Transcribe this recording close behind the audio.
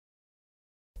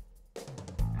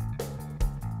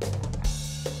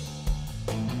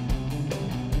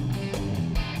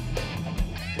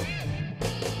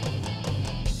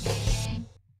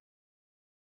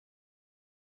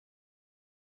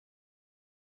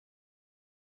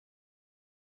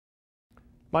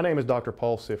My name is Dr.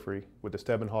 Paul Siffri with the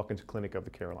Stebbin Hawkins Clinic of the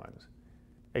Carolinas.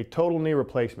 A total knee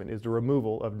replacement is the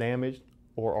removal of damaged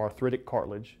or arthritic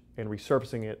cartilage and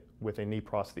resurfacing it with a knee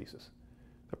prosthesis.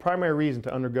 The primary reason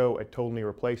to undergo a total knee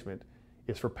replacement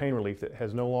is for pain relief that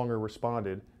has no longer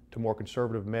responded to more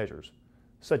conservative measures,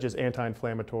 such as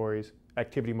anti-inflammatories,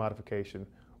 activity modification,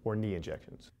 or knee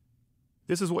injections.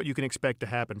 This is what you can expect to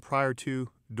happen prior to,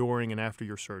 during, and after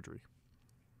your surgery.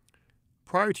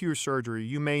 Prior to your surgery,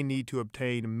 you may need to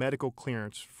obtain medical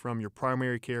clearance from your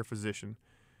primary care physician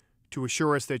to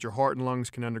assure us that your heart and lungs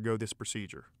can undergo this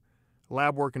procedure.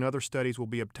 Lab work and other studies will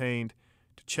be obtained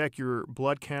to check your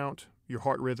blood count, your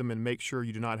heart rhythm, and make sure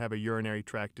you do not have a urinary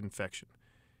tract infection.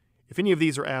 If any of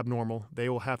these are abnormal, they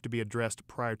will have to be addressed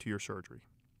prior to your surgery.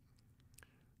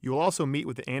 You will also meet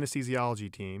with the anesthesiology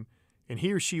team, and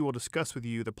he or she will discuss with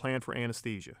you the plan for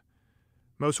anesthesia.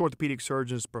 Most orthopedic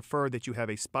surgeons prefer that you have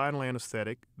a spinal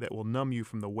anesthetic that will numb you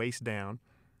from the waist down,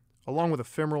 along with a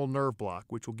femoral nerve block,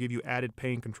 which will give you added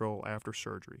pain control after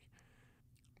surgery.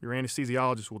 Your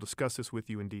anesthesiologist will discuss this with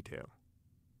you in detail.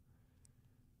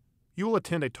 You will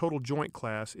attend a total joint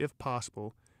class if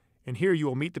possible, and here you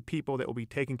will meet the people that will be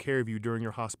taking care of you during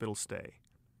your hospital stay.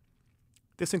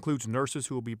 This includes nurses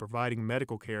who will be providing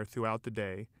medical care throughout the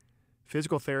day,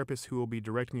 physical therapists who will be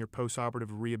directing your postoperative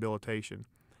rehabilitation,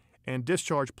 and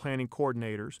discharge planning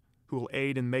coordinators who will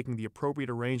aid in making the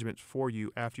appropriate arrangements for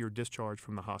you after your discharge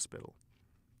from the hospital.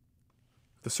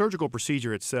 The surgical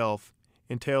procedure itself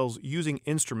entails using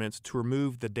instruments to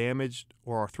remove the damaged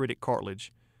or arthritic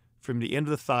cartilage from the end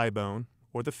of the thigh bone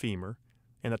or the femur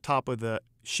and the top of the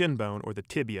shin bone or the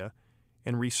tibia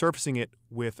and resurfacing it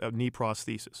with a knee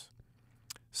prosthesis.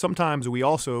 Sometimes we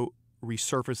also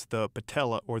resurface the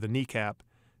patella or the kneecap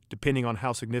depending on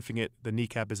how significant the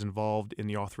kneecap is involved in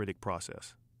the arthritic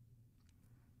process.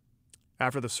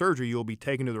 After the surgery, you will be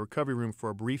taken to the recovery room for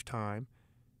a brief time,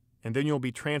 and then you'll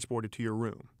be transported to your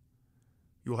room.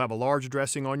 You will have a large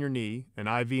dressing on your knee, an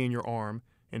IV in your arm,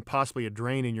 and possibly a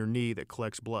drain in your knee that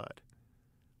collects blood.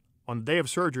 On the day of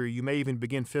surgery, you may even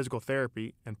begin physical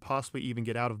therapy and possibly even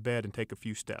get out of bed and take a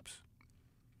few steps.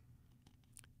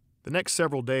 The next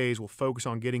several days will focus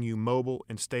on getting you mobile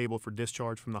and stable for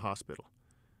discharge from the hospital.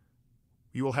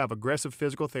 You will have aggressive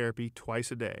physical therapy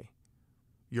twice a day.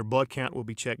 Your blood count will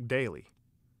be checked daily.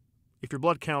 If your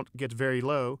blood count gets very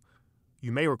low,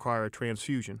 you may require a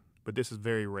transfusion, but this is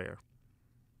very rare.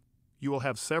 You will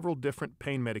have several different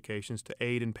pain medications to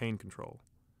aid in pain control.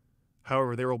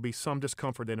 However, there will be some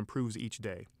discomfort that improves each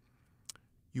day.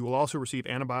 You will also receive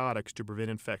antibiotics to prevent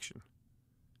infection.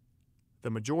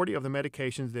 The majority of the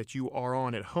medications that you are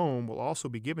on at home will also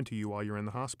be given to you while you're in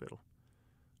the hospital.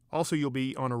 Also, you'll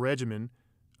be on a regimen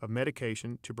of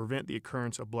medication to prevent the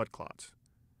occurrence of blood clots.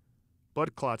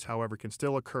 Blood clots, however, can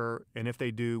still occur, and if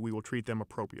they do, we will treat them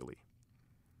appropriately.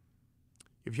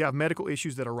 If you have medical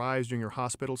issues that arise during your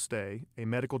hospital stay, a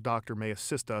medical doctor may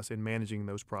assist us in managing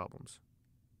those problems.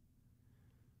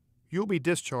 You'll be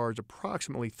discharged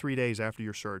approximately 3 days after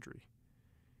your surgery.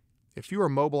 If you are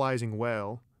mobilizing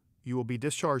well, you will be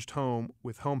discharged home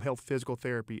with home health physical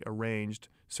therapy arranged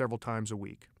several times a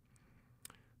week.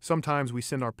 Sometimes we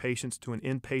send our patients to an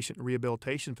inpatient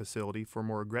rehabilitation facility for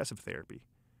more aggressive therapy.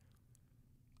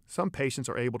 Some patients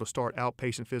are able to start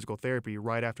outpatient physical therapy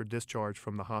right after discharge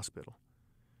from the hospital.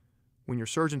 When your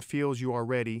surgeon feels you are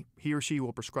ready, he or she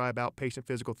will prescribe outpatient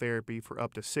physical therapy for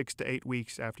up to 6 to 8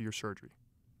 weeks after your surgery.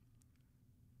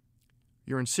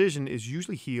 Your incision is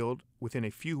usually healed within a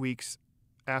few weeks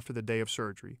after the day of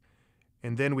surgery,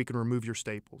 and then we can remove your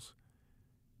staples.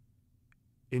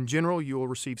 In general, you will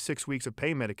receive 6 weeks of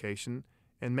pain medication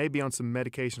and may be on some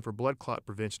medication for blood clot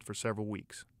prevention for several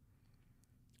weeks.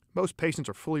 Most patients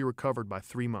are fully recovered by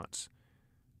 3 months.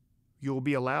 You will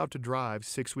be allowed to drive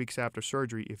 6 weeks after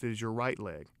surgery if it is your right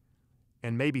leg,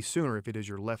 and maybe sooner if it is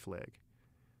your left leg.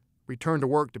 Return to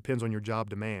work depends on your job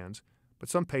demands, but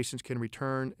some patients can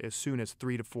return as soon as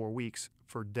 3 to 4 weeks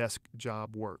for desk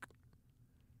job work.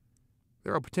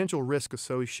 There are potential risks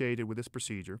associated with this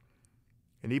procedure,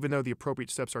 and even though the appropriate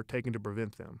steps are taken to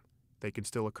prevent them, they can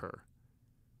still occur.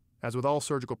 As with all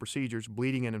surgical procedures,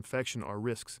 bleeding and infection are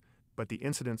risks, but the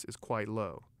incidence is quite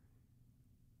low.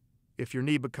 If your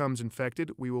knee becomes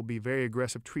infected, we will be very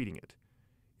aggressive treating it.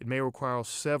 It may require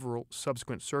several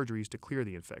subsequent surgeries to clear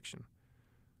the infection.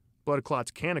 Blood clots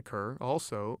can occur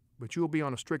also, but you will be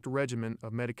on a strict regimen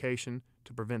of medication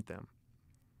to prevent them.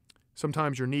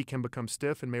 Sometimes your knee can become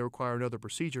stiff and may require another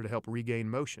procedure to help regain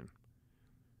motion.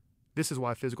 This is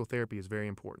why physical therapy is very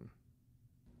important.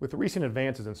 With the recent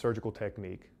advances in surgical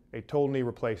technique, a total knee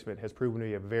replacement has proven to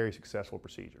be a very successful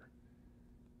procedure.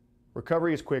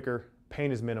 Recovery is quicker,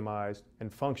 pain is minimized,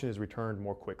 and function is returned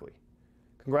more quickly.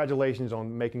 Congratulations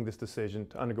on making this decision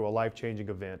to undergo a life-changing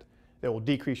event that will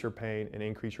decrease your pain and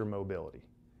increase your mobility.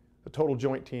 The total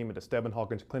joint team at the Stebbin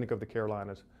Hawkins Clinic of the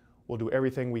Carolinas will do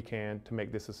everything we can to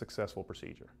make this a successful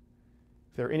procedure.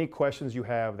 If there are any questions you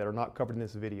have that are not covered in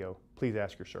this video, please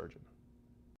ask your surgeon.